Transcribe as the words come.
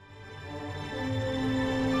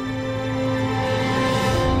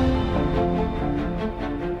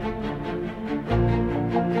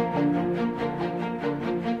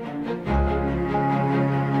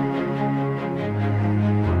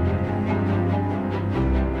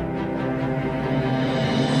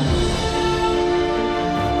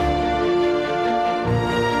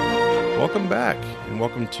back, and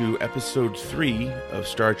welcome to episode 3 of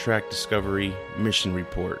Star Trek Discovery Mission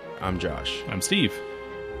Report. I'm Josh. I'm Steve.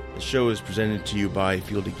 The show is presented to you by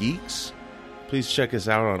Field of Geeks. Please check us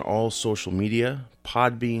out on all social media,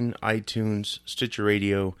 Podbean, iTunes, Stitcher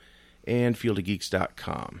Radio, and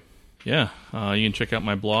fieldofgeeks.com. Yeah, you can check out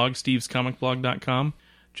my blog, stevescomicblog.com.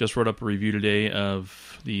 Just wrote up a review today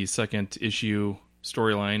of the second issue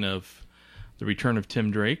storyline of The Return of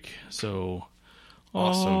Tim Drake. So,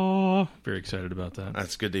 awesome. Very excited about that.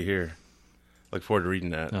 That's good to hear. Look forward to reading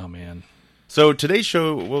that. Oh, man. So today's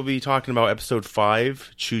show, we'll be talking about episode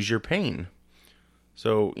 5, Choose Your Pain.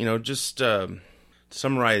 So, just to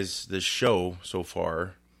summarize this show so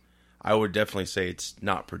far, I would definitely say it's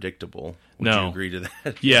not predictable. Would you agree to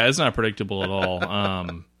that? Yeah, it's not predictable at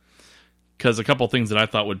all. Because a couple things that I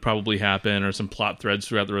thought would probably happen, or some plot threads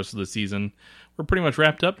throughout the rest of the season, were pretty much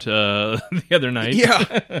wrapped up to the other night.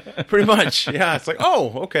 Yeah, pretty much. Yeah, it's like,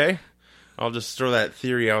 oh, okay. I'll just throw that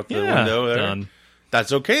theory out the window there. Done.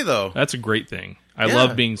 That's okay, though. That's a great thing. I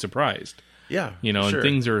love being surprised. Yeah, and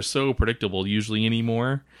things are so predictable usually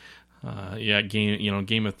anymore.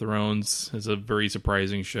 Game of Thrones is a very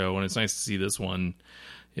surprising show, and it's nice to see this one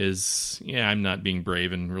I'm not being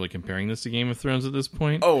brave and really comparing this to Game of Thrones at this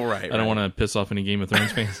point. Oh, right. I don't want to piss off any Game of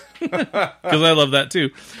Thrones fans because I love that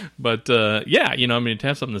too. But to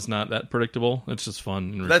have something that's not that predictable, it's just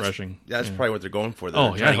fun and refreshing. That's probably what they're going for.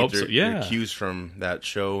 I hope so. Yeah, their cues from that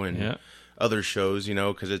show and other shows,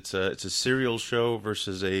 because it's a serial show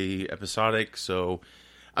versus a episodic. So,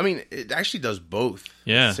 it actually does both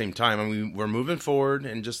at the same time. We're moving forward,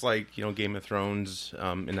 and just like Game of Thrones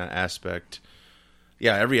in that aspect.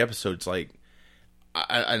 Yeah, every episode's like,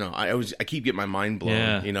 I know, I keep getting my mind blown,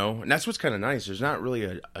 and that's what's kind of nice. There's not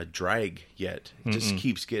really a drag yet. It just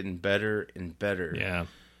keeps getting better and better. Yeah.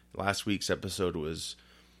 Last week's episode was,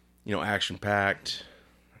 action packed.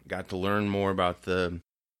 Got to learn more about the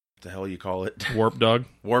hell you call it? Warp Dog.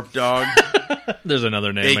 Warp Dog. There's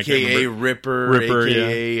another name. AKA Ripper,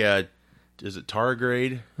 AKA, is it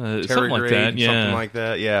Targrade? Something like that, yeah. Something like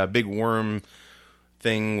that, yeah. Big worm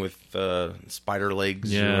thing with spider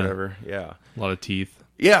legs or whatever. Yeah, a lot of teeth.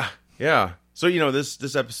 Yeah. So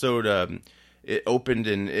this episode it opened,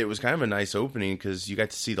 and it was kind of a nice opening because you got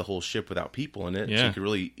to see the whole ship without people in it, so you could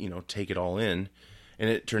really take it all in. And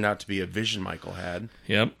it turned out to be a vision Michael had.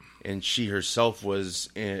 Yep. And she herself was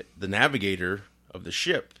the navigator of the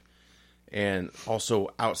ship, and also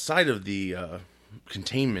outside of the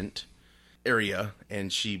containment area,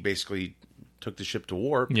 and she basically took the ship to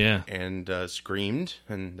warp and screamed,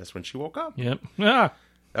 and that's when she woke up. Yep. Ah.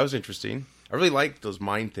 That was interesting. I really like those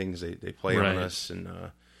mind things they play on us, and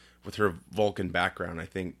with her Vulcan background, I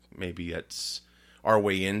think maybe that's our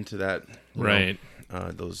way into that.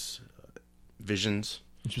 Those visions.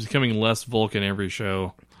 She's becoming less Vulcan every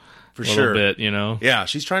show. For sure. A little bit, Yeah,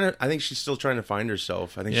 I think she's still trying to find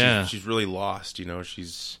herself. I think she's really lost, she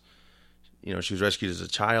was rescued as a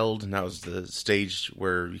child, and that was the stage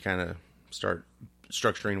where you kind of start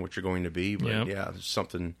structuring what you're going to be, but there's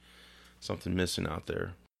something missing out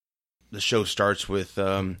there. The show starts with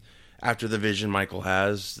after the vision Michael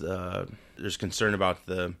has, there's concern about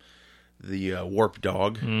the warp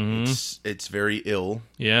dog. It's very ill,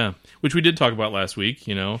 which we did talk about last week.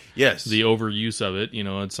 Yes, the overuse of it.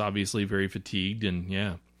 It's obviously very fatigued,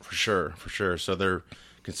 and for sure. So they're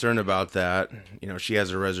concerned about that. She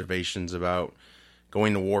has her reservations about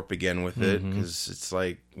going to warp again with it, because it's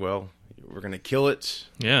like, well, we're going to kill it.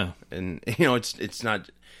 Yeah. And,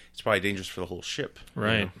 it's probably dangerous for the whole ship.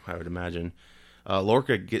 Right. I would imagine.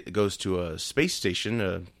 Lorca goes to a space station,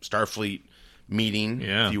 a Starfleet meeting,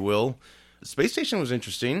 if you will. The space station was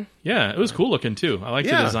interesting. Yeah, it was cool looking, too. I liked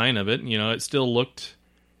the design of it. It still looked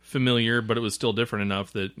familiar, but it was still different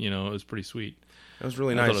enough that, it was pretty sweet. It was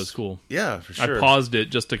really nice. I thought it was cool. Yeah, for sure. I paused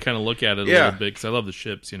it just to kind of look at it a little bit, because I love the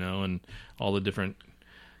ships, and all the different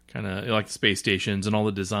kind of, like the space stations and all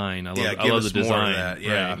the design. I love the design. More of that.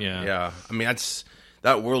 Yeah.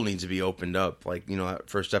 That world needs to be opened up. Like, that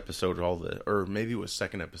first episode, or maybe it was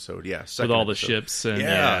second episode. Yeah, with all the ships. And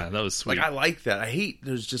that was sweet. Like, I like that. I hate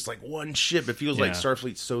there's just like one ship. It feels like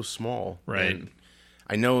Starfleet's so small. Right. And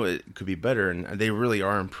I know it could be better, and they really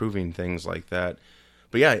are improving things like that.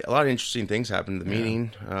 But yeah, a lot of interesting things happened at the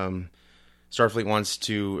meeting. Starfleet wants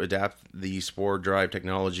to adapt the spore drive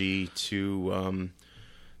technology to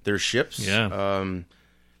their ships. Yeah.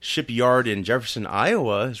 Shipyard in Jefferson,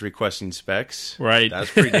 Iowa is requesting specs. Right. That's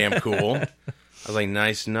pretty damn cool. I was like,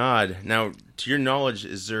 nice nod. Now, to your knowledge,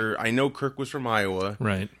 is there? I know Kirk was from Iowa,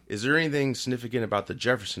 right? Is there anything significant about the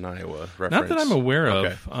Jefferson, Iowa reference? Not that I'm aware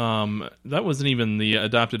of. That wasn't even the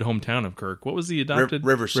adopted hometown of Kirk. What was the adopted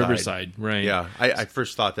Riverside? Riverside, right? Yeah, I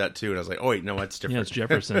first thought that too, and I was like, oh wait, no, that's different. Yeah, it's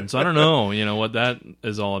Jefferson. So I don't know, what that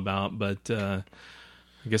is all about, but I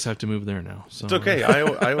guess I have to move there now. So it's okay.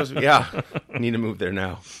 I was I need to move there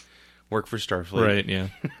now. Work for Starfleet, right? Yeah,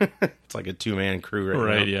 it's like a 2-man crew,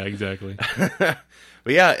 right? Right? Yeah, exactly.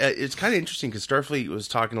 But yeah, it's kind of interesting because Starfleet was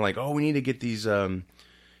talking like, oh, we need to get these, these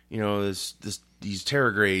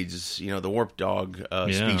Terragrades, the warp dog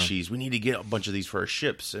species. We need to get a bunch of these for our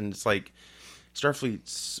ships, and it's like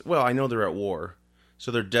Starfleet's. Well, I know they're at war,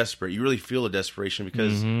 so they're desperate. You really feel the desperation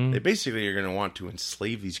because they basically are going to want to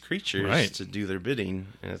enslave these creatures to do their bidding,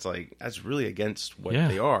 and it's like that's really against what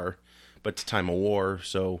they are. But it's a time of war,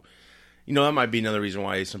 so. That might be another reason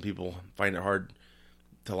why some people find it hard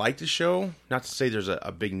to like the show. Not to say there's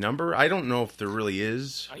a big number. I don't know if there really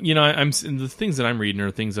is. I'm the things that I'm reading are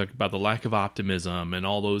things like about the lack of optimism and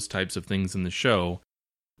all those types of things in the show.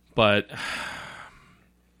 But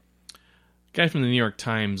guy from the New York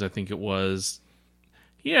Times, I think it was,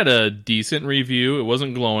 he had a decent review. It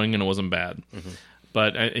wasn't glowing and it wasn't bad. Mm-hmm.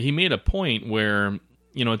 But he made a point where,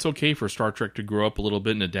 it's okay for Star Trek to grow up a little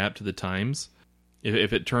bit and adapt to the times.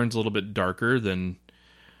 If it turns a little bit darker, then,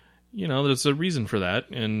 there's a reason for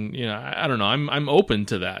that. And, I don't know. I'm open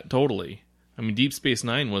to that, totally. I mean, Deep Space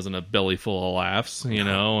Nine wasn't a belly full of laughs,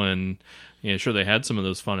 and, sure, they had some of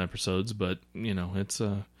those fun episodes, but, this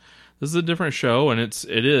is a different show, and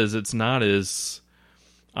it's not as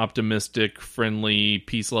optimistic, friendly,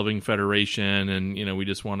 peace-loving Federation, and, we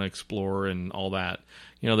just want to explore and all that.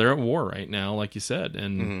 They're at war right now, like you said,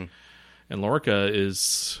 and Lorca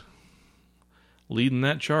is leading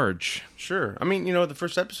that charge. Sure. I mean, the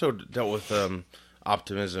first episode dealt with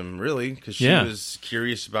optimism, really, because she was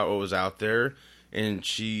curious about what was out there, and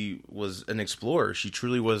she was an explorer. She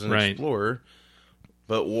truly was an explorer,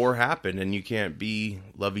 but war happened, and you can't be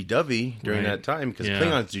lovey-dovey during that time, because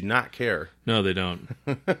Klingons do not care. No, they don't.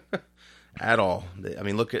 At all.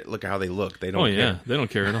 Look at how they look. They don't care. They don't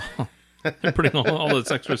care at all. They're putting all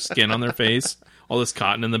this extra skin on their face, all this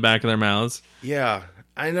cotton in the back of their mouths. Yeah,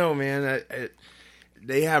 I know, man.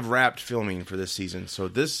 They have wrapped filming for this season, so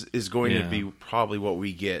this is going to be probably what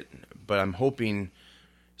we get. But I'm hoping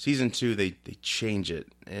season 2 they change it,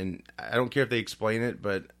 and I don't care if they explain it,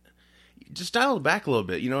 but just dial it back a little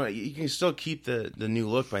bit. You can still keep the new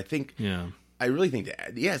look, but I think I really think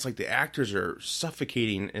that it's like the actors are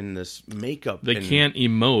suffocating in this makeup. They can't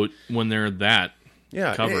emote when they're that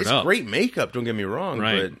covered up. It's great makeup. Don't get me wrong,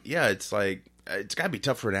 but it's like it's got to be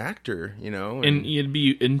tough for an actor, And it'd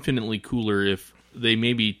be infinitely cooler if they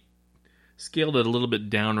maybe scaled it a little bit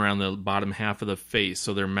down around the bottom half of the face,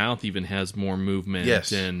 so their mouth even has more movement.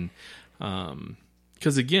 Yes. And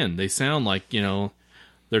because again, they sound like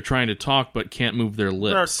they're trying to talk but can't move their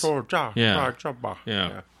lips. Yeah.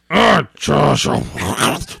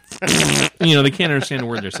 They can't understand a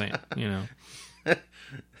word they're saying.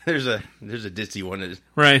 There's a ditzy one that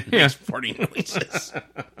makes farting noises.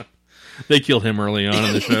 They killed him early on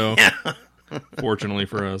in the show. Fortunately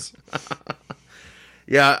for us.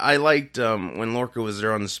 Yeah, I liked when Lorca was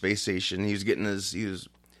there on the space station. He was getting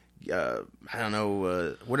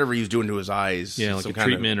whatever he was doing to his eyes. Yeah, like a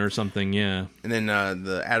treatment or something, yeah. And then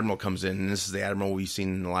the Admiral comes in, and this is the Admiral we've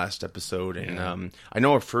seen in the last episode. And I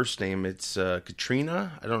know her first name, it's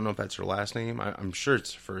Katrina. I don't know if that's her last name. I'm sure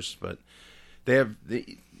it's first, but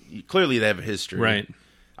clearly they have a history. Right.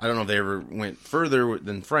 I don't know if they ever went further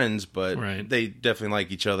than friends, but they definitely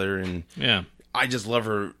like each other. And I just love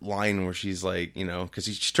her line where she's like, because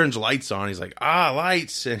she turns the lights on. He's like,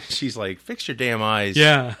 lights. And she's like, fix your damn eyes.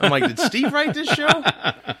 Yeah. I'm like, did Steve write this show?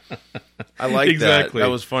 I like that. That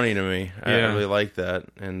was funny to me. I really like that.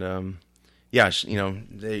 And,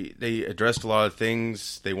 they addressed a lot of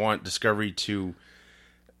things. They want Discovery to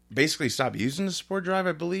basically stop using the support drive,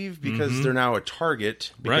 I believe, because they're now a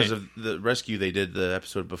target because of the rescue they did the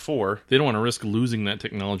episode before. They don't want to risk losing that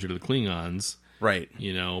technology to the Klingons. Right.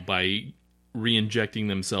 By re-injecting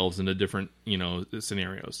themselves into different,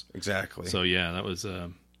 scenarios. Exactly. So, that was...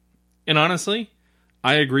 And honestly,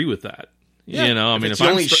 I agree with that. Yeah. If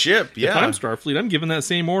I'm ship, if I'm Starfleet, I'm giving that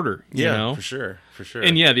same order. Yeah, for sure.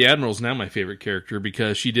 And the Admiral's now my favorite character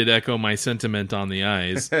because she did echo my sentiment on the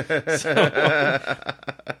eyes.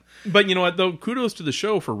 But you know what, though? Kudos to the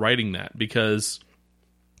show for writing that because...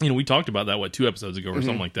 we talked about that, 2 episodes ago or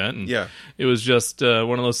something like that. And it was just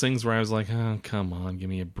one of those things where I was like, oh, come on, give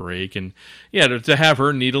me a break. And to have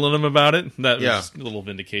her needling him about it, that was a little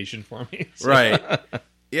vindication for me. So. Right.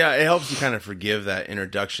 Yeah, it helps you kind of forgive that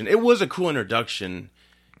introduction. It was a cool introduction.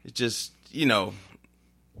 It just, you know,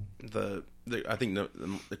 I think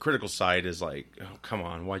the critical side is like, oh, come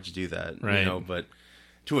on, why'd you do that? Right. You know, but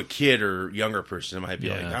to a kid or younger person, it might be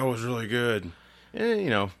like, that was really good. And, you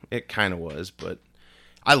know, it kind of was, but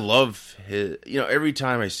I love his, you know, every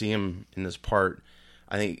time I see him in this part,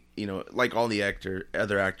 I think, you know, like all the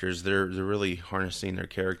other actors, they're really harnessing their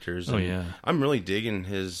characters. Oh, yeah. I'm really digging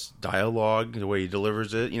his dialogue, the way he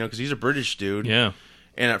delivers it, you know, because he's a British dude. Yeah.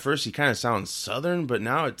 And at first he kind of sounds Southern, but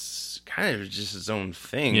now it's kind of just his own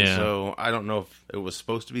thing. Yeah. So I don't know if it was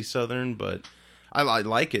supposed to be Southern, but I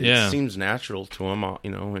like it. Yeah. It seems natural to him,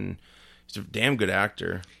 you know, and he's a damn good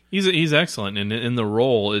actor. He's excellent. And in the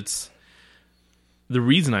role, the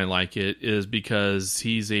reason I like it is because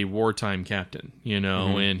he's a wartime captain, you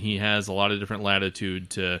know, and he has a lot of different latitude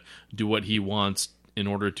to do what he wants in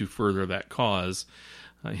order to further that cause.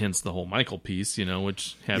 Hence the whole Michael piece, you know,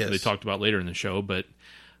 which they talked about later in the show,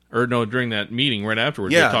 during that meeting right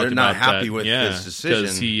afterwards. Yeah, they talked they're not about happy with his decision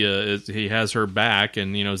because he has her back,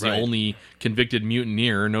 and you know, is the only convicted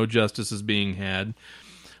mutineer. No justice is being had.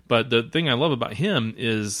 But the thing I love about him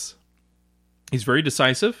is he's very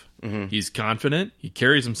decisive. Mm-hmm. He's confident. He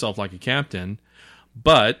carries himself like a captain,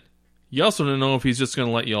 but you also don't know if he's just going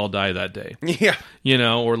to let you all die that day. Yeah. You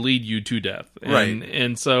know, or lead you to death.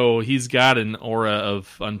 And so he's got an aura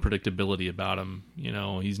of unpredictability about him. You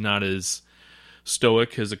know, he's not as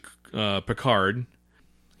stoic as a Picard.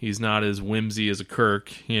 He's not as whimsy as a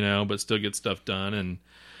Kirk, you know, but still gets stuff done. And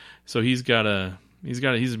so he's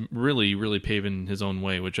really, really paving his own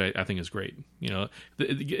way, which I think is great. You know,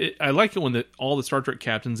 I like it when all the Star Trek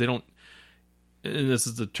captains, they don't, and this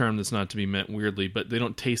is a term that's not to be meant weirdly, but they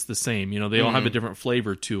don't taste the same. You know, they all have a different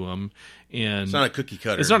flavor to them. And it's not a cookie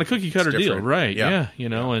cutter. It's not a cookie cutter deal, right? Yeah. You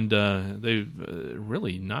know, and they've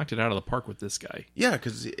really knocked it out of the park with this guy. Yeah,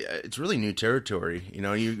 because it's really new territory. You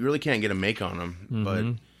know, you really can't get a make on him. Mm-hmm. But,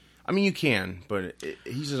 I mean, you can, but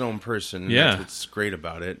he's his own person. Yeah. That's what's great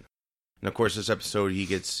about it. And, of course, this episode, he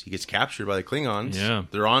gets captured by the Klingons. Yeah.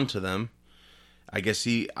 They're on to them. I guess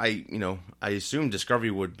I assume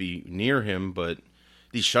Discovery would be near him, but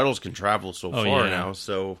these shuttles can travel so far now.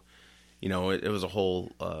 So, you know, it was a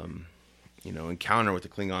whole, encounter with the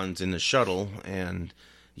Klingons in the shuttle. And,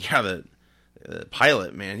 the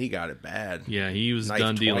pilot, man, he got it bad. Yeah, he was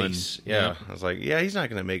done dealing. Yeah, I was like, he's not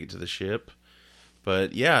going to make it to the ship.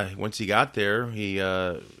 But, once he got there, he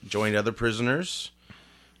joined other prisoners.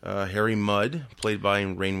 Harry Mudd, played by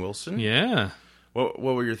Rainn Wilson. Yeah. What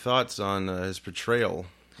were your thoughts on his portrayal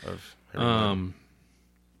of Harry Mudd?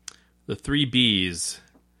 The 3 Bs: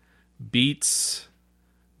 Beats,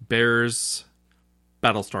 Bears,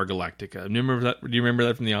 Battlestar Galactica. Do you remember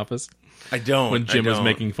that from The Office? I don't. When Jim was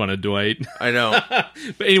making fun of Dwight. I know.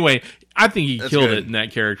 But anyway, I think he killed it in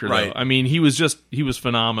that character, though. I mean, he was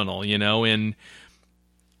phenomenal, you know, and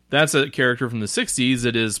that's a character from the 60s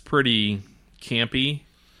that is pretty campy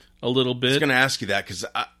a little bit. I was going to ask you that because,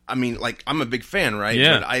 I mean, like, I'm a big fan, right?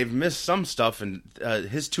 Yeah. But I've missed some stuff, and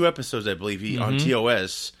his 2 episodes, I believe, on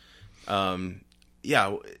TOS,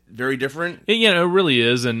 very different. Yeah, it really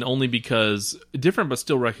is, and only because different but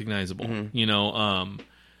still recognizable. Mm-hmm. You know,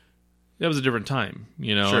 that was a different time.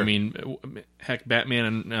 You know, sure. I mean, heck,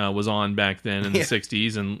 Batman was on back then in the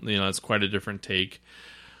 60s, and, you know, it's quite a different take.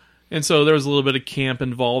 And so there was a little bit of camp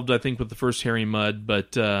involved, I think, with the first Harry Mudd,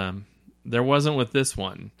 but there wasn't with this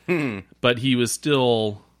one. But he was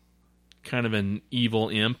still kind of an evil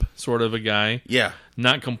imp sort of a guy. Yeah.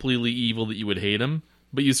 Not completely evil that you would hate him,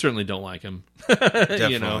 but you certainly don't like him.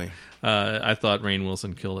 Definitely. You know? I thought Rainn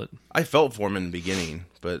Wilson killed it. I felt for him in the beginning,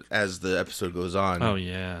 but as the episode goes on,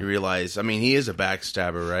 you realize, I mean, he is a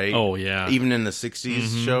backstabber, right? Oh, yeah. Even in the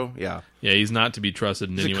 60s show? Yeah. Yeah, he's not to be trusted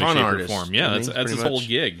in any way, shape, or form. Yeah, that's his whole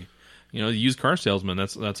gig. You know, used car salesman,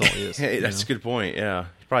 that's all he is. Hey, that's a good point, yeah.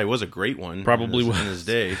 He probably was a great one. Probably was. In his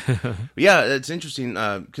day. But yeah, it's interesting,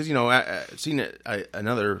 because, you know, seeing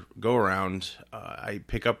another go-around, I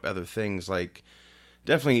pick up other things, like,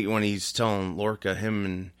 definitely when he's telling Lorca, him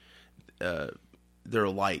and they're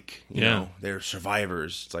alike, you know, they're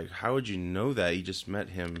survivors. It's like, how would you know that? You just met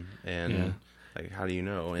him, and like, how do you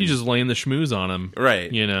know? And he's just laying the schmooze on him,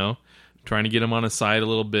 right? You know, trying to get him on his side a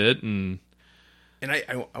little bit, and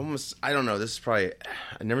I almost, I don't know. This is probably,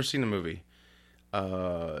 I've never seen the movie,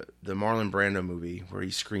 the Marlon Brando movie where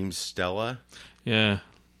he screams Stella. Yeah,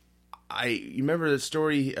 you remember the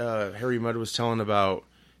story Harry Mudd was telling about?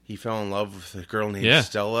 He fell in love with a girl named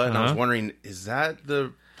Stella, and I was wondering, is that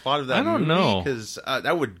the plot of that movie? I don't know. Because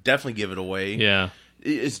that would definitely give it away. Yeah.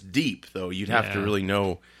 It's deep, though. You'd have to really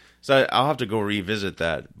know. So I'll have to go revisit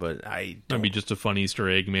that, but I don't. Maybe just a fun Easter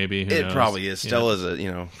egg, maybe. Who knows? Probably is. Stella's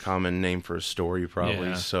a common name for a story, probably.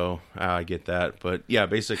 Yeah. So I get that. But yeah,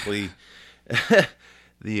 basically,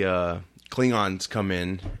 the Klingons come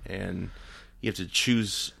in, and you have to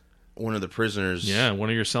choose one of the prisoners. Yeah, one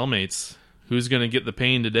of your cellmates. Who's going to get the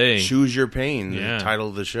pain today? Choose your pain, the title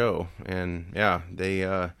of the show. And yeah,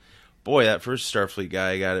 they, boy, that first Starfleet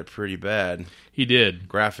guy got it pretty bad. He did.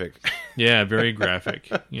 Graphic. Yeah, very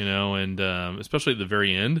graphic, and especially at the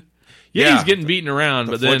very end. Yeah, he's getting beaten around,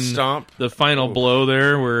 but then stomp. The final blow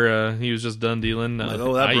there where he was just done dealing.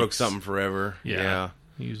 That broke something forever. Yeah,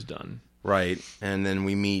 he was done. Right, and then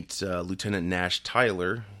we meet Lieutenant Nash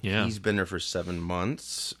Tyler. Yeah. He's been there for 7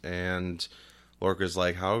 months, and Lorca's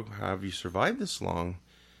like, how have you survived this long?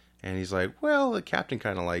 And he's like, well, the captain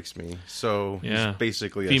kind of likes me. So he's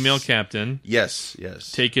basically female captain. Yes.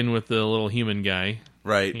 Taken with the little human guy.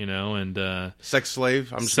 Right. And sex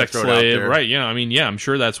slave. I'm just sex slave. It out there. Right. Yeah. I mean, I'm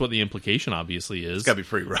sure that's what the implication obviously is. It's got to be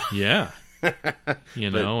pretty rough. Yeah.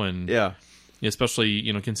 And yeah. Especially,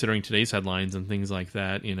 considering today's headlines and things like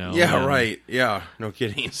that, Yeah, right. Yeah, no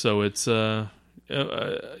kidding. So it's, again,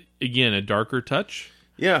 a darker touch.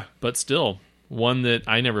 Yeah. But still, one that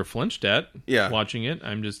I never flinched at watching it.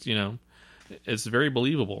 I'm just, it's very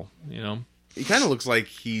believable, He kind of looks like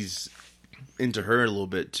he's into her a little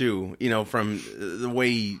bit, too. from the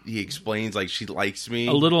way he explains, like, she likes me.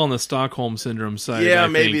 A little on the Stockholm Syndrome side. Yeah, I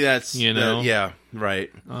maybe think, that's, yeah,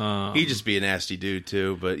 right. He'd just be a nasty dude,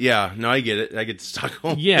 too. But, yeah, no, I get it. I get the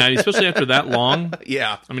Stockholm. Yeah, especially after that long.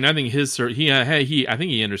 Yeah. I mean, I think I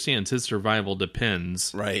think he understands his survival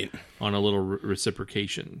depends on a little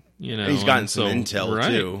reciprocation, He's gotten some intel,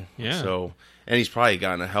 too. Yeah. So... And he's probably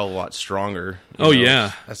gotten a hell of a lot stronger.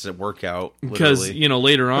 Yeah. That's a workout. Because,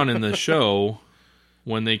 later on in the show,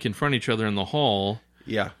 when they confront each other in the hall,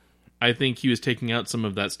 I think he was taking out some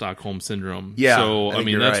of that Stockholm Syndrome. Yeah. So, I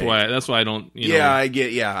mean, that's why I don't,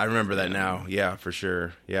 I remember that now. Yeah, for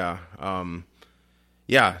sure. Yeah.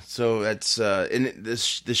 So that's, and this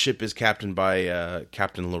ship is captained by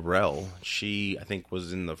Captain Laurel. She, I think,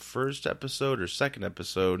 was in the first episode or second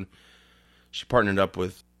episode. She partnered up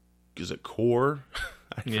with, is it Core?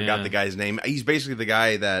 I forgot the guy's name. He's basically the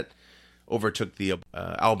guy that overtook the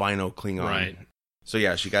albino Klingon. Right. So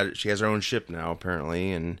yeah, she has her own ship now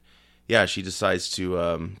apparently, and she decides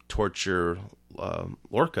to torture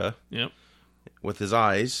Lorca. Yep. With his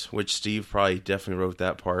eyes, which Steve probably definitely wrote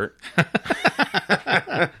that part.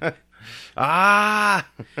 I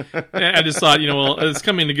just thought, it's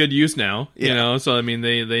coming to good use now. So I mean,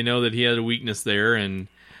 they know that he had a weakness there, and.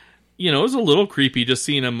 It was a little creepy just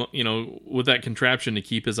seeing him, with that contraption to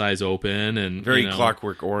keep his eyes open and very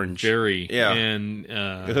Clockwork Orange. Very, and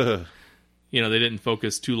they didn't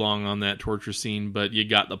focus too long on that torture scene, but you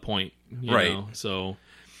got the point, right? So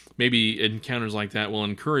maybe encounters like that will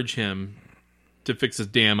encourage him to fix his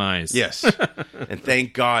damn eyes. Yes, and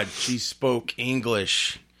thank God she spoke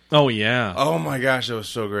English. Oh yeah! Oh my gosh, that was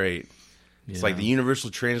so great. It's like the universal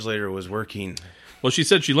translator was working. Well, she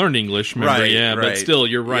said she learned English, remember? Right, but still,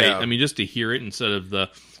 you're right. Yeah. I mean, just to hear it instead of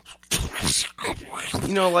the... the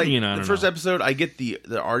first episode, I get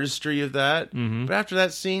the artistry of that, but after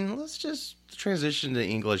that scene, let's just transition to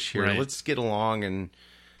English here. Right. Let's get along and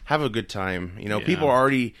have a good time. People are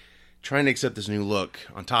already trying to accept this new look.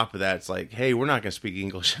 On top of that, it's like, hey, we're not going to speak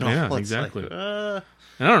English at all. Yeah, exactly.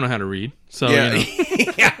 And I don't know how to read, so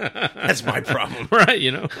that's my problem. Right,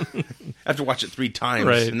 I have to watch it 3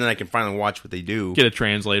 times, and then I can finally watch what they do. Get a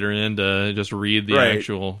translator in to just read the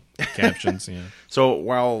actual captions. Yeah. So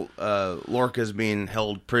while Lorca's being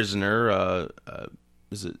held prisoner,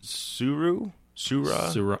 is it Sura?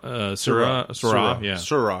 Yeah.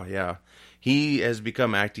 Sura, yeah. He has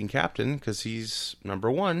become acting captain because he's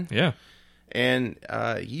number 1. Yeah. And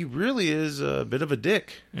he really is a bit of a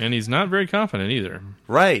dick. And he's not very confident either.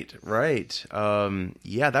 Right.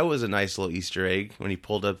 That was a nice little Easter egg when he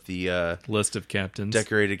pulled up the list of captains.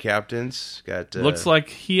 Decorated captains. Looks like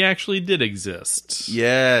he actually did exist.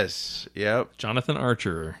 Yes. Yep. Jonathan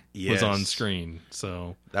Archer was on screen.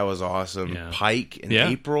 So that was awesome. Yeah. Pike and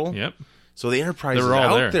April. Yep. So the Enterprise is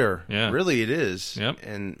out there. Yeah. Really, it is. Yep.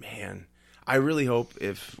 And man, I really hope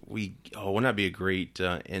if wouldn't that be a great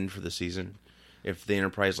end for the season? If the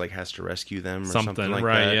Enterprise has to rescue them or something like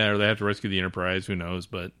that. Yeah, or they have to rescue the Enterprise, who knows,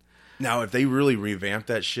 but... Now, if they really revamp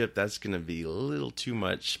that ship, that's going to be a little too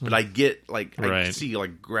much. But I get, I see,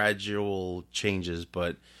 gradual changes,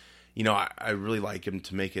 but, I really like him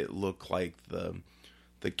to make it look like the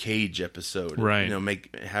Cage episode. Right.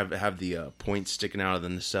 Have the points sticking out of the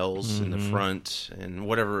nacelles in the front and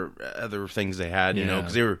whatever other things they had,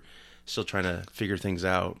 because they were still trying to figure things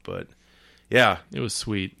out, but... Yeah. It was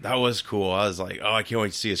sweet. That was cool. I was like, oh, I can't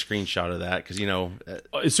wait to see a screenshot of that because,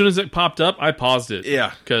 as soon as it popped up, I paused it.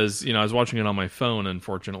 Yeah. Because, I was watching it on my phone,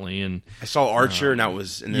 unfortunately. And I saw Archer and it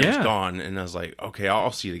was gone. And I was like, okay,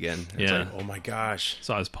 I'll see it again. It's like, oh my gosh.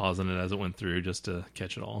 So I was pausing it as it went through just to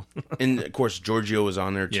catch it all. And, of course, Giorgio was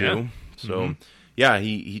on there too. Yeah. So, yeah,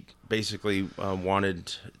 he basically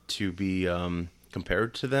wanted to be...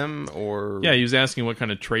 compared to them, or he was asking what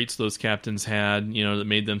kind of traits those captains had, that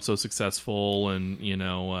made them so successful, and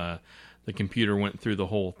the computer went through the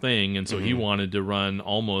whole thing, and so he wanted to run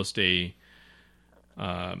almost a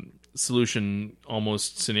solution,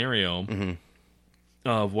 almost scenario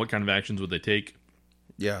of what kind of actions would they take.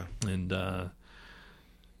 Yeah, and the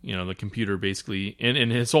computer basically,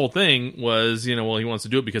 and his whole thing was, he wants to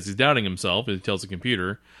do it because he's doubting himself. He tells the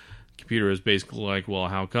computer is basically like, well,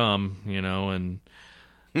 how come, and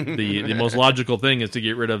the most logical thing is to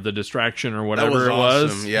get rid of the distraction or whatever it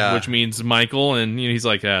was, which means Michael, and he's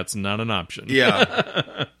like, that's not an option.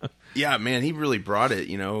 Yeah. Yeah, man, he really brought it,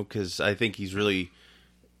 because I think he's really,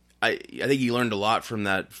 I think he learned a lot from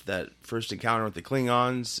that first encounter with the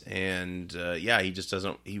Klingons, and he just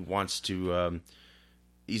doesn't, he wants to,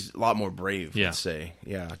 he's a lot more brave, let's say.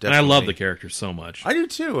 Yeah, definitely. And I love the character so much. I do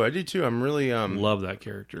too. I'm really... love that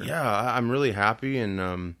character. Yeah, I'm really happy, and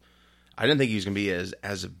I didn't think he was going to be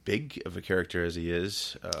as big of a character as he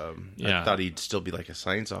is. I thought he'd still be like a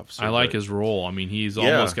science officer. I like his role. I mean, he's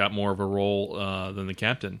almost got more of a role than the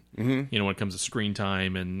captain, when it comes to screen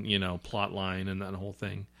time and, plot line and that whole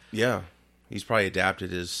thing. Yeah. He's probably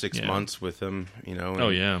adapted his 6 months with him,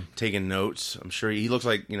 and taking notes. I'm sure he looks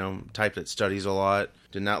like, type that studies a lot.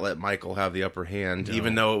 Did not let Michael have the upper hand,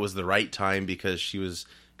 even though it was the right time because she was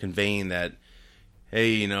conveying that,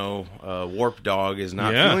 hey, Warp Dog is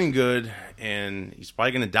not feeling good, and he's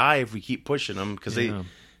probably going to die if we keep pushing him. Because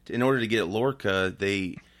in order to get at Lorca,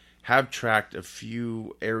 they have tracked a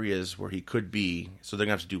few areas where he could be, so they're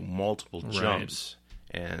going to have to do multiple jumps.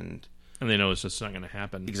 And they know it's just not going to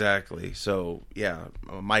happen. Exactly. So,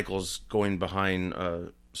 Michael's going behind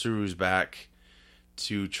Suru's back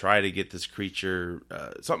to try to get this creature,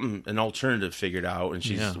 an alternative figured out, and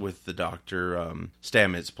she's with the doctor,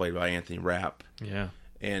 Stamets, played by Anthony Rapp. Yeah.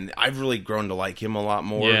 And I've really grown to like him a lot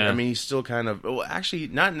more. Yeah. I mean, he's still kind of... Well, actually,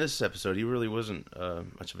 not in this episode. He really wasn't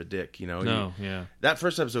much of a dick, That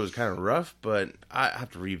first episode was kind of rough, but I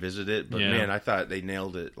have to revisit it. But, man, I thought they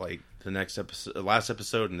nailed it, like, the last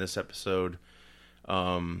episode and this episode. It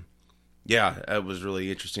was really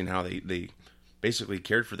interesting how they basically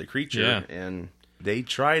cared for the creature, and they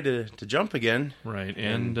tried to jump again. Right,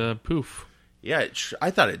 and poof. Yeah,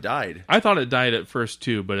 I thought it died. I thought it died at first,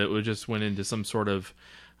 too, but it just went into some sort of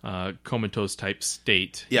comatose type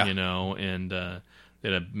state, and they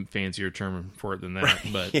had a fancier term for it than that. Right.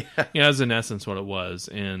 But that's in essence what it was.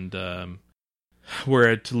 And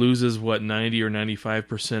where it loses, 90 or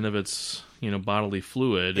 95% of its, bodily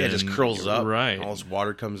fluid. Yeah, it just curls up. Right. All this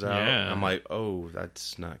water comes out. Yeah. I'm like, oh,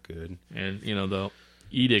 that's not good. And, the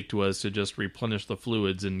edict was to just replenish the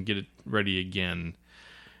fluids and get it ready again.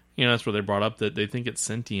 That's where they brought up that they think it's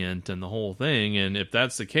sentient and the whole thing. And if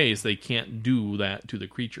that's the case, they can't do that to the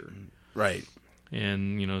creature. Right.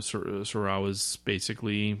 And, Sura was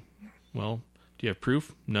basically, well, do you have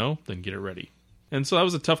proof? No? Then get it ready. And so that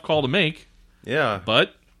was a tough call to make. Yeah.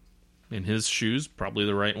 But in his shoes, probably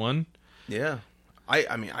the right one. Yeah.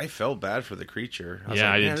 I mean, I felt bad for the creature.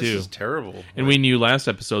 I did too. This is terrible. And we knew last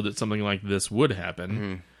episode that something like this would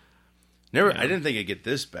happen. Mm-hmm. I didn't think it'd get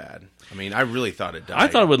this bad. I mean, I really thought it died. I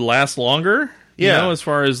thought it would last longer. As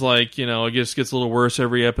far as like, it just gets a little worse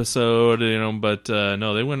every episode, but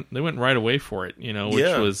no, they went right away for it,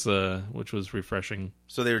 which was refreshing.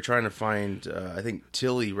 So they were trying to find, I think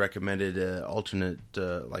Tilly recommended an alternate,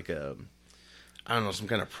 some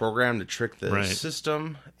kind of program to trick the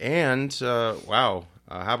system. And, how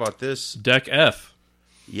about this? Deck F.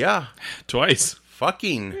 Yeah. Twice.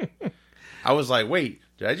 Fucking. I was like, wait,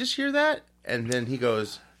 did I just hear that? And then he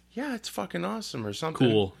goes, yeah, it's fucking awesome or something.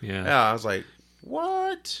 Cool, yeah. Yeah, I was like,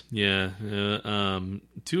 what? Yeah. 2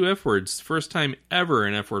 F words. First time ever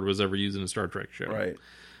an F word was ever used in a Star Trek show. Right.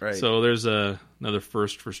 So there's another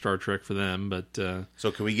first for Star Trek for them, but...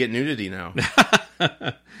 So can we get nudity now?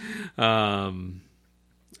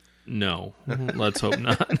 No. Let's hope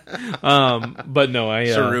not. But no,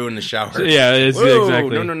 Saru in the shower. Yeah,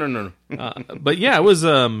 exactly. No. But yeah, it was...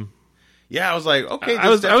 Yeah, I was like, okay. I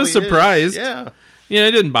was surprised. Yeah.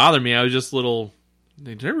 It didn't bother me. I was just a little.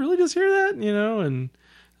 Did I really just hear that? And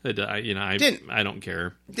I don't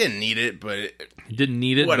care. Didn't need it, but didn't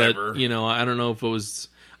need it. Whatever. But I don't know if it was.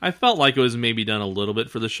 I felt like it was maybe done a little bit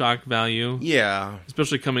for the shock value. Yeah,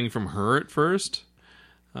 especially coming from her at first.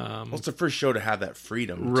 Well, it's the first show to have that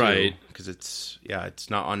freedom, right? Because it's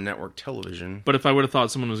not on network television. But if I would have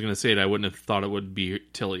thought someone was going to say it, I wouldn't have thought it would be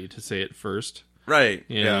Tilly to say it first, right?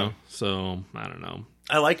 You know? So I don't know.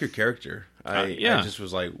 I like her character. I just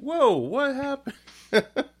was like, whoa, what happened?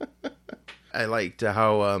 I liked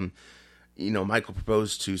how Michael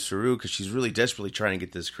proposed to Saru because she's really desperately trying to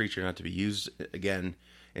get this creature not to be used again,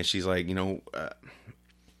 and she's like,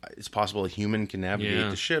 it's possible a human can navigate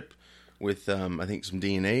the ship with I think some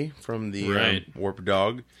DNA from the warp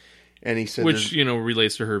dog, and he said, which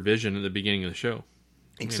relates to her vision at the beginning of the show.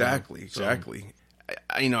 Exactly.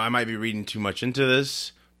 I might be reading too much into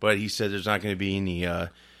this, but he said there's not going to be any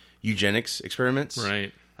eugenics experiments.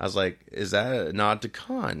 Right. I was like, is that a nod to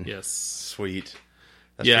Khan? Yes. Sweet.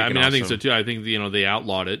 That's awesome. I think so too. I think they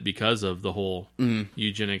outlawed it because of the whole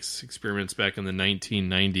eugenics experiments back in the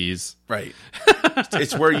 1990s. Right.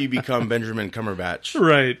 It's where you become Benjamin Cumberbatch.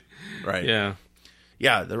 Right. Yeah.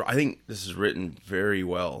 I think this is written very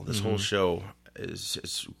well. This whole show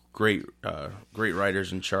is great. Great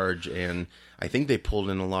writers in charge, and I think they pulled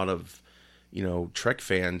in a lot of Trek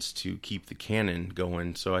fans to keep the canon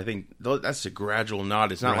going. So I think that's a gradual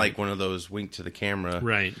nod. It's not like one of those wink to the camera.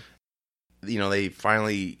 Right. They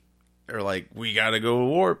finally are like, we got to go to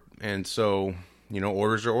warp. And so,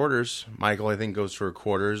 orders are orders. Michael, I think, goes to her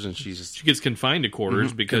quarters, and she gets confined to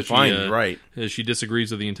quarters because she disagrees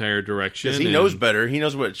with the entire direction. Because he knows better. He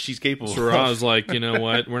knows what she's capable of. Sarah's like, you know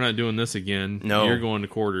what? We're not doing this again. No. You're going to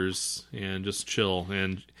quarters and just chill.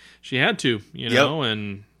 And she had to,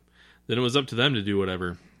 and then it was up to them to do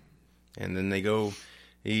whatever. And then they go,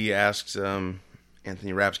 he asks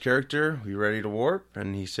Anthony Rapp's character, are you ready to warp?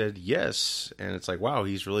 And he said yes. And it's like, wow,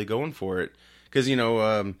 he's really going for it. Because,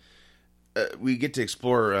 we get to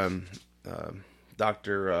explore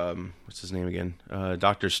Dr. What's his name again?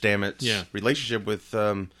 Dr. Stamets' relationship with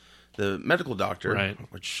the medical doctor,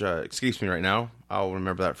 which escapes me right now. I'll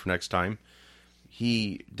remember that for next time.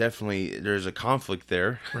 There's a conflict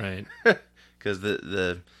there. Right. Because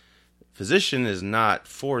the physician is not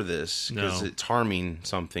for this because it's harming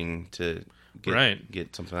something to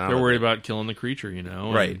get something out of it. They're worried about killing the creature,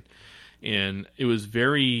 Right. And it was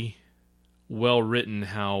very well written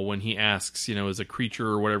how when he asks, is a creature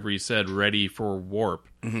or whatever he said ready for warp?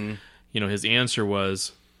 Mm-hmm. His answer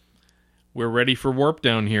was, we're ready for warp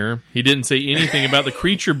down here. He didn't say anything about the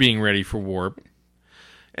creature being ready for warp.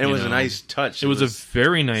 And it was a nice touch. It was a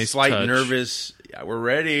very nice slight touch. Nervous, we're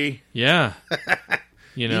ready. Yeah.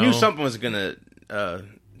 You knew something was going to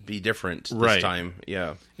be different this time.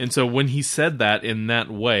 Yeah. And so when he said that in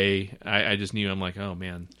that way, I just knew, I'm like, oh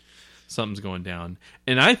man, something's going down.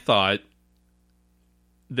 And I thought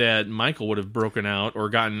that Michael would have broken out or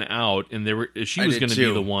gotten out, and she was going to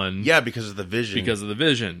be the one. Yeah, because of the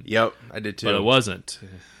vision. Yep, I did too. But it wasn't.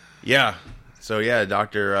 Yeah. So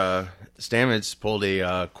Dr. Stamets pulled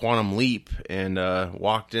a quantum leap and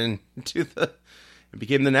walked into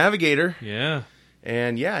became the navigator. Yeah.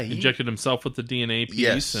 And he injected himself with the DNA piece.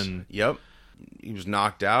 Yes. And yep. He was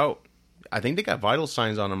knocked out. I think they got vital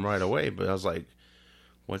signs on him right away, but I was like,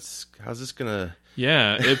 how's this gonna...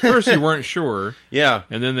 Yeah, at first you weren't sure. Yeah.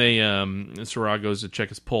 And then Sarah goes to check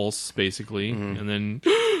his pulse, basically, and then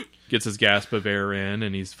gets his gasp of air in,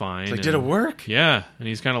 and he's fine. It's like, did it work? Yeah, and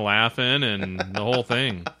he's kind of laughing, and the whole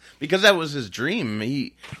thing. Because that was his dream.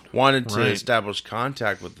 He wanted to establish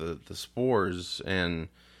contact with the spores, and,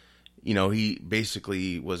 he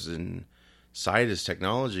basically was inside his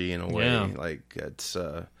technology in a way. Yeah. Like,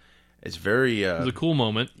 it's very... it was a cool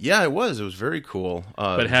moment. Yeah, it was. It was very cool.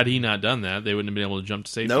 But had he not done that, they wouldn't have been able to jump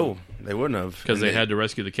to safety. No, they wouldn't have. Because they had to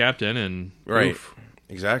rescue the captain and... Right. Oof.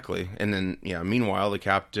 Exactly. And then, meanwhile, the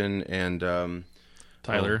captain and...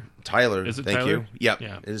 Tyler. Tyler. Is it Thank Tyler? you. Yep.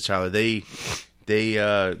 Yeah. It is Tyler. They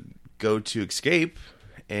go to escape,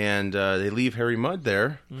 and they leave Harry Mudd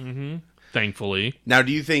there. Mm-hmm. Thankfully. Now,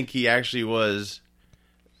 do you think he actually was...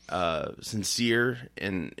 sincere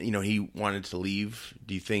and he wanted to leave?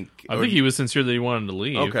 Do you think? I think he was sincere that he wanted to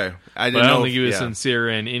leave. Okay, I don't think he was sincere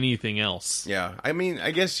in anything else. Yeah, I mean,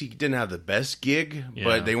 I guess he didn't have the best gig,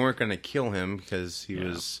 but they weren't going to kill him because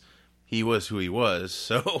he was who he was.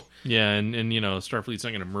 So and Starfleet's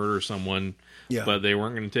not going to murder someone. Yeah, but they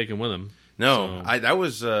weren't going to take him with him. No, so. That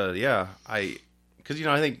was because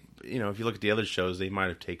I think if you look at the other shows, they might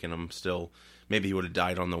have taken him still. Maybe he would have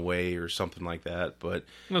died on the way or something like that. But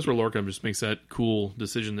that's where Lorca just makes that cool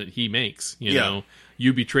decision that he makes. You know,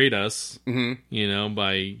 you betrayed us,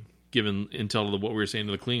 by giving intel to what we were saying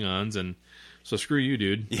to the Klingons. And so screw you,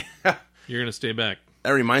 dude. Yeah. You're going to stay back.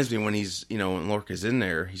 That reminds me when when Lorca's in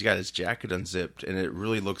there, he's got his jacket unzipped, and it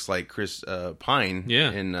really looks like Chris Pine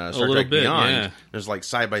in Star Trek Beyond. Yeah. There's like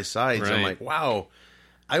side by sides. Right. I'm like, wow.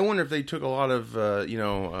 I wonder if they took a lot of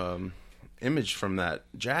image from that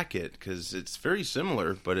jacket, because it's very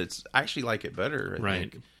similar, but it's actually like it better. I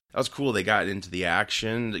think. That was cool. They got into the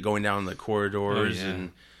action, going down the corridors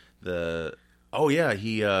and the. Oh yeah,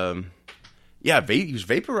 he was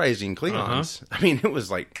vaporizing Klingons. I mean, it was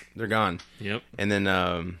like they're gone. Yep. And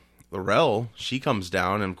then L'Rell, she comes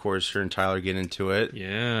down, and of course, her and Tyler get into it.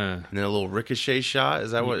 Yeah. And then a little ricochet shot.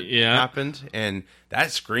 Is that what happened? And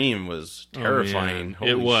that scream was terrifying.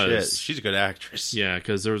 Holy it was. Shit. She's a good actress. Yeah,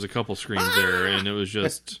 because there was a couple screams there, and it was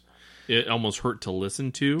just, it almost hurt to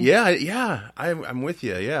listen to. Yeah. I'm with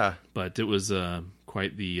you, yeah. But it was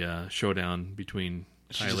quite the showdown between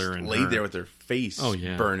Tyler and laid her. there with her face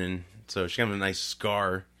burning. So she got a nice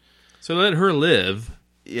scar. So let her live.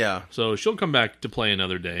 Yeah. So she'll come back to play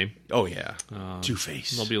another day. Oh, yeah.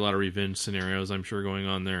 Two-Face. There'll be a lot of revenge scenarios, I'm sure, going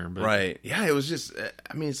on there. But... Right. Yeah, it was just,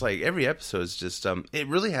 I mean, it's like every episode is just, it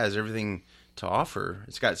really has everything to offer.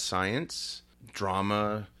 It's got science,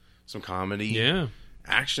 drama, some comedy. Yeah.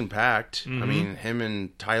 Action-packed. I mean, him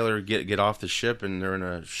and Tyler get off the ship, and they're in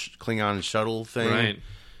a Klingon shuttle thing. Right.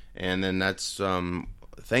 And then that's,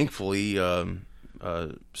 thankfully, Surah.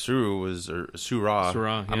 I'm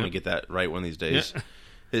going to get that right one of these days. Yeah.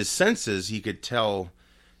 His senses, he could tell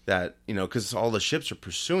that, because all the ships are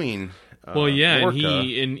pursuing Lorca. And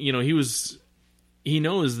he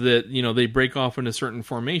knows that, they break off into certain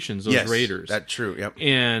formations, those raiders. That's true, yep.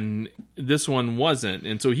 And this one wasn't.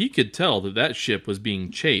 And so he could tell that ship was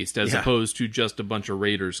being chased as opposed to just a bunch of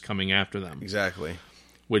raiders coming after them. Exactly.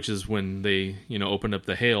 Which is when they, opened up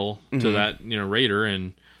the hail to that, raider,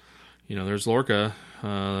 and, there's Lorca,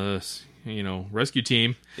 rescue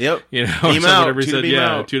team. Yep. Beam out. Whatever he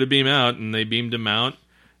said. Two to beam out, and they beamed him out.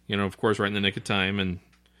 Of course, right in the nick of time, and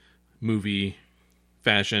movie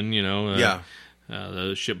fashion.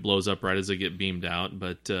 The ship blows up right as they get beamed out.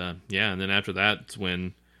 But and then after that's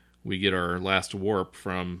when we get our last warp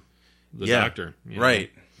from the Doctor.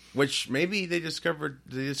 Right. Which maybe they discovered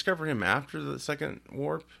him after the second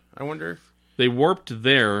warp. I wonder. They warped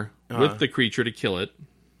there with the creature to kill it.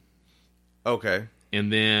 Okay.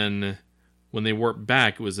 And then when they warped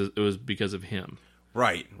back, it was because of him.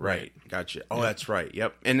 Right. Gotcha. Oh, that's right.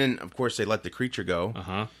 Yep. And then, of course, they let the creature go.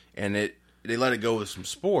 And they let it go with some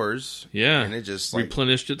spores. Yeah. And it just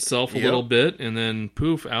replenished itself a little bit, and then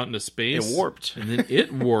poof, out into space. It warped. And then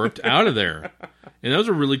it warped out of there. And that was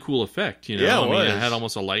a really cool effect. Yeah, it had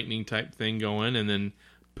almost a lightning type thing going, and then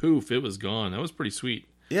poof, it was gone. That was pretty sweet.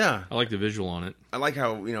 Yeah. I like the visual on it. I like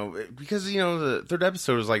how, because, the third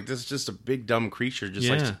episode is like, this is just a big dumb creature just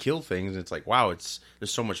likes to kill things. And it's like, wow, there's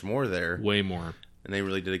so much more there. Way more. And they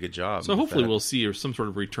really did a good job. So hopefully we'll see some sort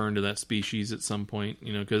of return to that species at some point,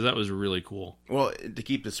 because that was really cool. Well, to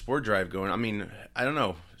keep the spore drive going, I mean, I don't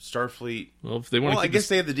know. Starfleet. Well, if they want I guess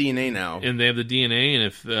they have the DNA now. And they have the DNA, and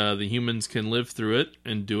if the humans can live through it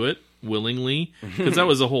and do it willingly, because that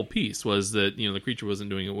was the whole piece, was that, the creature wasn't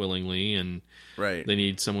doing it willingly, and they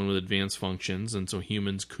need someone with advanced functions, and so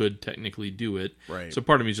humans could technically do it. Right. So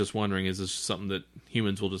part of me is just wondering, is this something that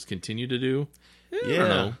humans will just continue to do?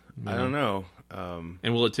 I don't know.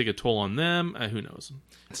 And will it take a toll on them? Who knows?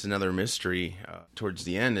 It's another mystery. Towards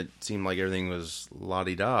the end, it seemed like everything was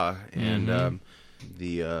la-di-da, and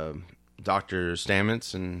the Dr.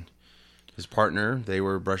 Stamets and his partner, they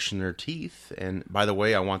were brushing their teeth. And by the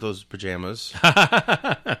way, I want those pajamas.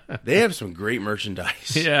 They have some great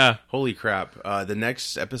merchandise. Yeah. Holy crap. The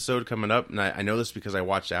next episode coming up, and I know this because I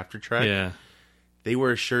watched After Trek. Yeah. They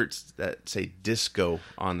wear shirts that say disco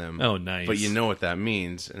on them. Oh, nice. But you know what that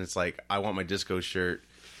means. And it's like, I want my disco shirt.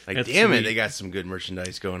 Like, That's damn sweet. it, they got some good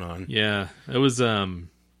merchandise going on. Yeah. It was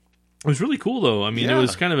really cool, though. I mean, it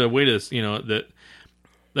was kind of a way to,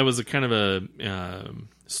 that was a kind of a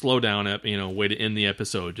slow down, way to end the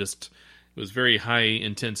episode. Just, it was very high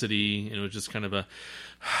intensity, and it was just kind of a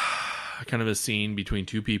scene between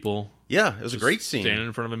two people. Yeah, it was a great scene. Standing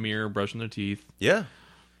in front of a mirror, brushing their teeth. Yeah.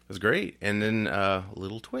 It was great. And then a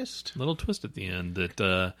little twist. A little twist at the end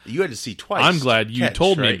that you had to see twice. I'm glad you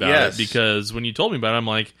told me about it, because when you told me about it, I'm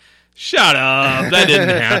like, shut up, that didn't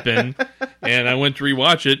happen. And I went to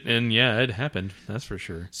rewatch it, and it happened. That's for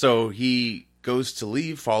sure. So he goes to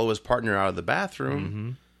leave, follow his partner out of the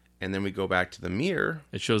bathroom, and then we go back to the mirror.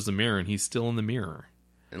 It shows the mirror, and he's still in the mirror.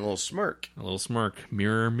 And a little smirk.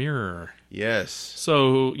 Mirror, mirror. Yes.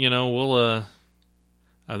 So, we'll...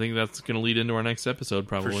 I think that's going to lead into our next episode,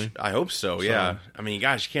 probably. I hope so, yeah. I mean,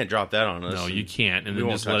 gosh, you can't drop that on us. No, you can't. And then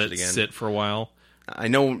just let it sit for a while. I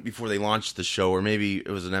know before they launched the show, or maybe it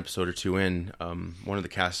was an episode or two in, one of the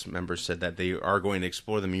cast members said that they are going to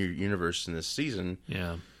explore the Mirror universe in this season.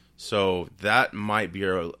 Yeah. So that might be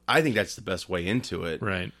I think that's the best way into it.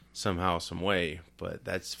 Right. somehow, some way. But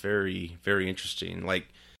that's very, very interesting. Like,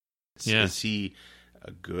 is he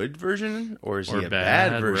a good version or is he a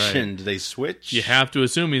bad version? Right. Do they switch? You have to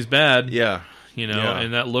assume he's bad. Yeah.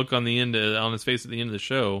 And that look on his face at the end of the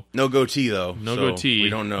show. No goatee, though. No goatee. We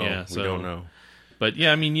don't know. Yeah, we don't know. But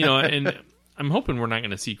yeah, I mean, and I'm hoping we're not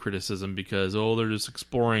going to see criticism because, they're just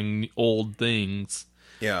exploring old things.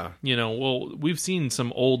 Yeah. Well, we've seen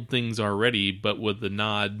some old things already, but with the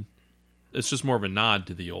nod, it's just more of a nod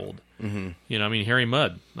to the old. Mm-hmm. I mean, Harry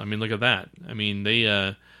Mudd. I mean, look at that. I mean,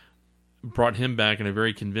 they brought him back in a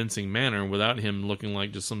very convincing manner without him looking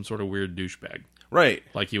like just some sort of weird douchebag. Right.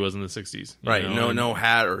 Like he was in the 60s. Right. No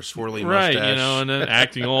hat or swirly mustache. Right, and then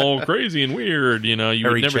acting all crazy and weird. You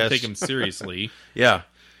would never take him seriously. Yeah.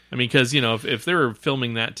 I mean, because, if they were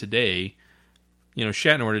filming that today,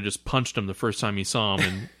 Shatner would have just punched him the first time he saw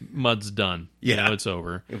him and Mudd's done. Yeah. It's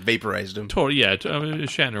over. Vaporized him. Totally, yeah.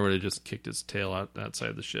 Shatner would have just kicked his tail outside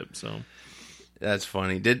of the ship, so... That's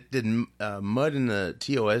funny. Did Mudd in the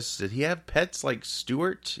TOS, did he have pets like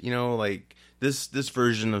Stewart? Like... This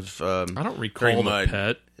version of I don't recall the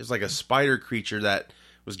pet. It's like a spider creature that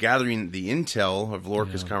was gathering the intel of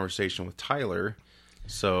Lorca's conversation with Tyler.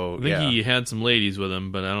 So I think he had some ladies with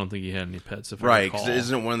him, but I don't think he had any pets. If right, because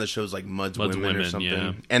isn't it one of the shows like Mudd's Women or something?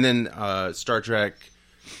 Yeah. And then Star Trek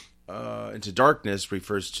Into Darkness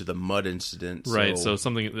refers to the Mudd incident. Right, so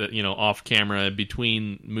something that off camera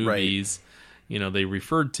between movies. Right. They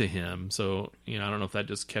referred to him. So I don't know if that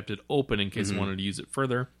just kept it open in case they wanted to use it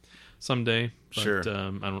further. Someday, but, sure. I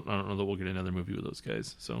don't know that we'll get another movie with those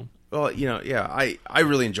guys. So, well, I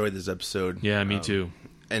really enjoyed this episode. Yeah, me too.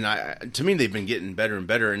 And to me, they've been getting better and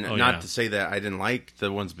better. And not to say that I didn't like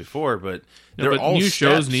the ones before, but they're all new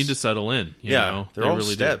shows need to settle in. They're all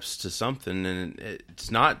really steps to something, and it's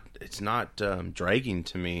not dragging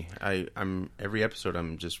to me. I'm every episode.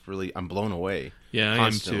 I'm blown away. Yeah,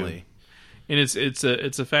 constantly. I am too. And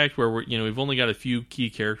it's a fact where we've only got a few key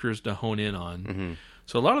characters to hone in on. Mm-hmm.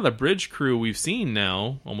 So a lot of the bridge crew we've seen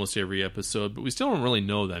now, almost every episode, but we still don't really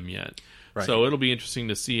know them yet. Right. So it'll be interesting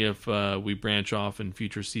to see if we branch off in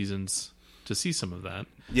future seasons to see some of that.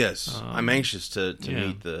 Yes, I'm anxious to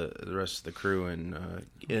meet the rest of the crew and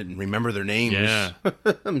remember their names. Yeah,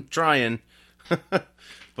 I'm trying. But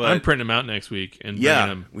I'm printing them out next week and bringing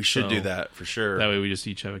them. We should do that for sure. That way we just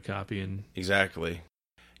each have a copy and exactly.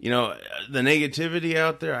 The negativity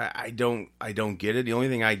out there, I don't get it. The only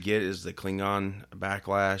thing I get is the Klingon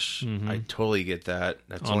backlash. Mm-hmm. I totally get that.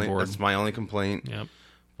 That's my only complaint. Yep.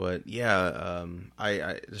 But yeah,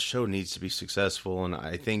 the show needs to be successful, and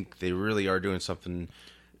I think they really are doing something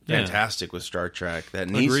fantastic with Star Trek that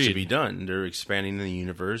needs to be done. They're expanding the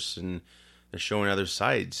universe and they're showing other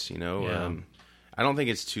sides. Yeah. I don't think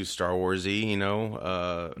it's too Star Warsy, No,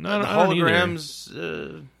 the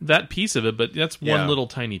holograms. That piece of it, but that's one little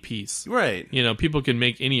tiny piece. Right. People can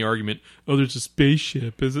make any argument, there's a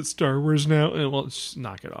spaceship. Is it Star Wars now? Well, just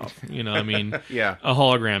knock it off. I mean, yeah. A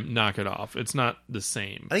hologram, knock it off. It's not the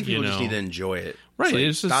same. I think people just need to enjoy it. Right.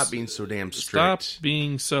 It's like, stop being so damn strict. Stop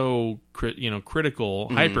being so, critical,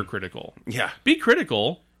 hypercritical. Yeah. Be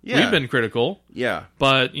critical. Yeah. We've been critical. Yeah.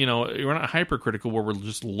 But, we're not hypercritical where we're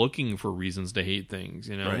just looking for reasons to hate things.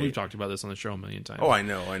 Right. We've talked about this on the show a million times. Oh, I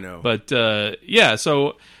know. But,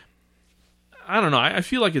 so, I don't know. I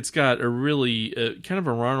feel like it's got a really, kind of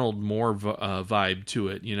a Ronald Moore vibe to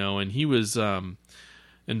it, and he was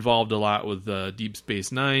involved a lot with Deep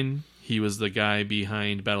Space Nine. He was the guy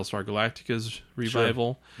behind Battlestar Galactica's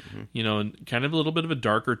revival, sure. And kind of a little bit of a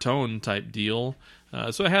darker tone type deal.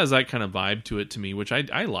 So it has that kind of vibe to it to me, which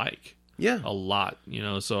I like, a lot.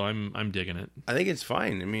 So I'm digging it. I think it's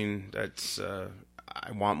fine. I mean, that's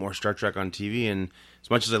I want more Star Trek on TV, and as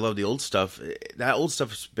much as I love the old stuff, that old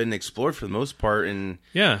stuff's been explored for the most part. And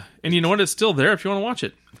and you know what? It's still there if you want to watch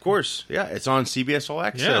it. Of course, it's on CBS All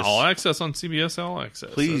Access. Yeah, All Access on CBS All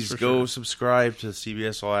Access. Please go subscribe to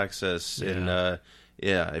CBS All Access, and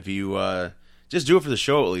if you just do it for the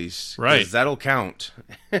show at least, right? 'Cause that'll count.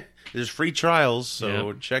 There's free trials,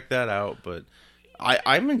 so check that out. But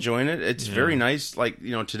I'm enjoying it. It's very nice. Like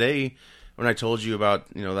today, when I told you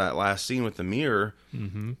about that last scene with the mirror,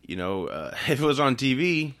 if it was on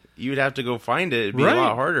TV, you'd have to go find it. It'd be a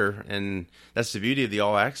lot harder, and that's the beauty of the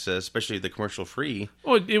All Access, especially the commercial free.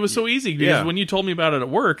 Oh, it was so easy because when you told me about it at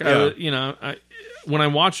work, when I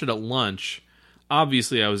watched it at lunch,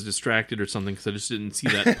 obviously I was distracted or something because I just didn't see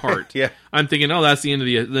that part. I'm thinking, that's the end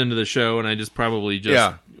of the show, and I just probably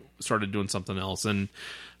started doing something else. And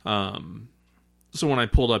so when I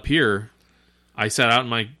pulled up here, I sat out in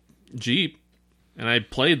my Jeep and I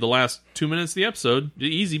played the last 2 minutes of the episode.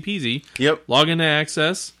 Easy peasy. Yep. Log into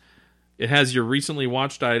Access. It has your recently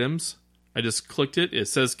watched items. I just clicked it. It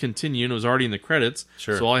says continue, and it was already in the credits.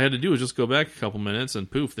 Sure. So all I had to do was just go back a couple minutes, and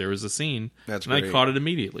poof, there was a scene. That's and great. I caught it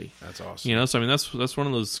immediately. That's awesome. You know, so I mean, that's one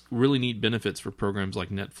of those really neat benefits for programs like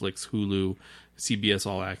Netflix, Hulu, CBS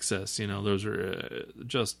All Access. You know, those are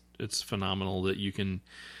just, it's phenomenal that you can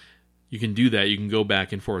do that. You can go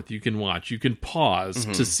back and forth. You can watch. You can pause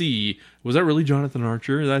to see, was that really Jonathan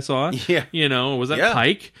Archer that I saw? Yeah. You know, was that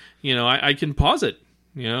Pike? You know, I can pause it.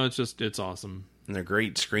 You know, it's awesome. And they're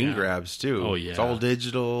great screen grabs, too. Oh, yeah. It's all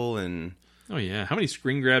digital and... Oh, yeah. How many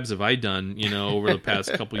screen grabs have I done, you know, over the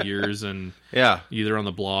past couple years, and either on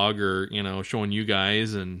the blog or, you know, showing you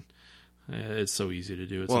guys, and it's so easy to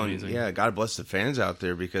do. It's amazing. Yeah, God bless the fans out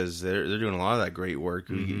there, because they're doing a lot of that great work.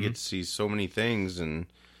 You get to see so many things, and,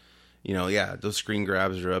 you know, those screen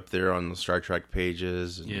grabs are up there on the Star Trek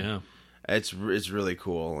pages. And it's really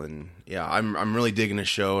cool, and I'm really digging the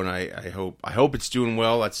show, and I hope it's doing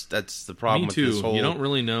well. That's the problem. Me too. With this whole... You don't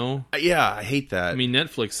really know. I hate that. I mean,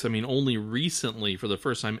 Netflix. I mean, only recently, for the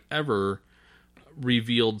first time ever,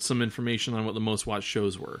 revealed some information on what the most watched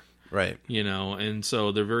shows were. Right. You know, and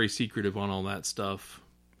so they're very secretive on all that stuff.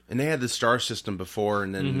 And they had the star system before,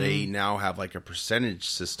 and then they now have like a percentage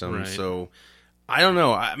system. Right. So I don't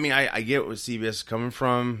know. I mean, I get where CBS is coming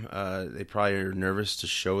from. They probably are nervous to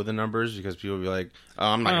show the numbers, because people will be like, "Oh,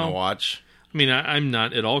 I'm not going to watch." I mean, I'm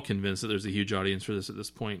not at all convinced that there's a huge audience for this at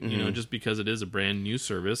this point. You know, just because it is a brand new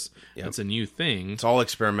service, it's a new thing. It's all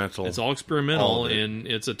experimental. And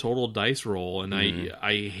it's a total dice roll. And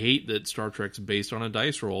I hate that Star Trek's based on a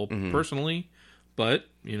dice roll, personally. But,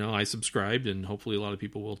 you know, I subscribed, and hopefully a lot of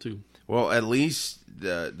people will too. Well, at least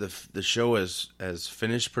the show has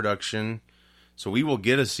finished production. So we will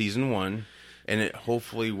get a season 1, and it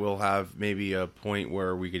hopefully will have maybe a point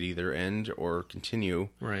where we could either end or continue.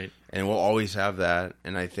 Right. And we'll always have that.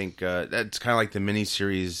 And I think that's kind of like the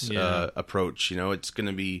miniseries approach. You know, it's going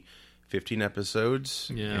to be 15 episodes.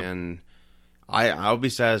 Yeah. And I'll be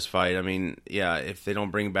satisfied. I mean, if they don't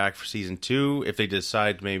bring back for season 2, if they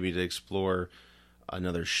decide maybe to explore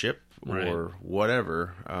another ship or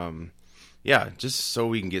whatever, just so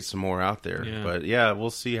we can get some more out there. Yeah. But we'll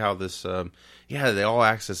see how this. The All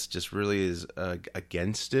Access just really is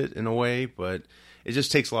against it in a way, but it just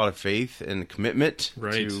takes a lot of faith and commitment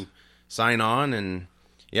to sign on and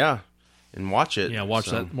watch it. Yeah, watch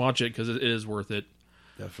it, because it is worth it.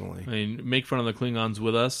 Definitely. I mean, make fun of the Klingons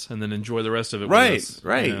with us, and then enjoy the rest of it. Right, with us,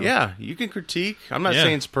 right. You know? Yeah, you can critique. I'm not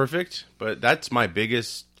saying it's perfect, but that's my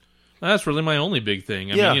biggest. That's really my only big thing.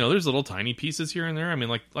 I mean, you know, there's little tiny pieces here and there. I mean,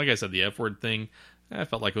 like I said, the F word thing, I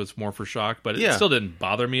felt like it was more for shock, but it still didn't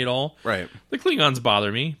bother me at all. Right. The Klingons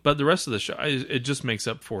bother me, but the rest of the show, it just makes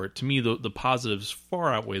up for it. To me, the positives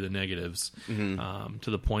far outweigh the negatives, to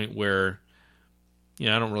the point where, I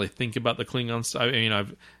don't really think about the Klingon stuff. I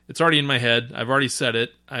mean, it's already in my head. I've already said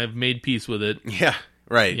it. I've made peace with it. Yeah.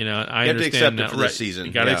 Right. You know, I you understand have to accept it for this season.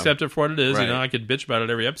 You got to accept it for what it is. Right. You know, I could bitch about it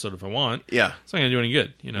every episode if I want. Yeah. It's not going to do any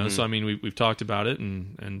good. You know, so I mean, we've talked about it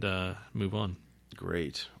and move on.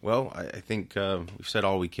 Great. Well, I think we've said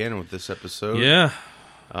all we can with this episode. Yeah.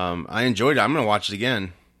 I enjoyed it. I'm going to watch it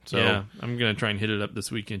again. So I'm going to try and hit it up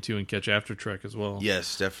this weekend too, and catch After Trek as well.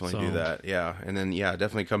 Yes, definitely do that. Yeah, and then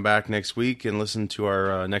definitely come back next week and listen to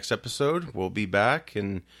our next episode. We'll be back,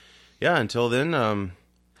 and until then,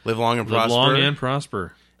 live long and prosper. Live long and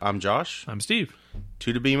prosper. I'm Josh. I'm Steve.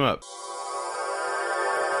 2 to beam up.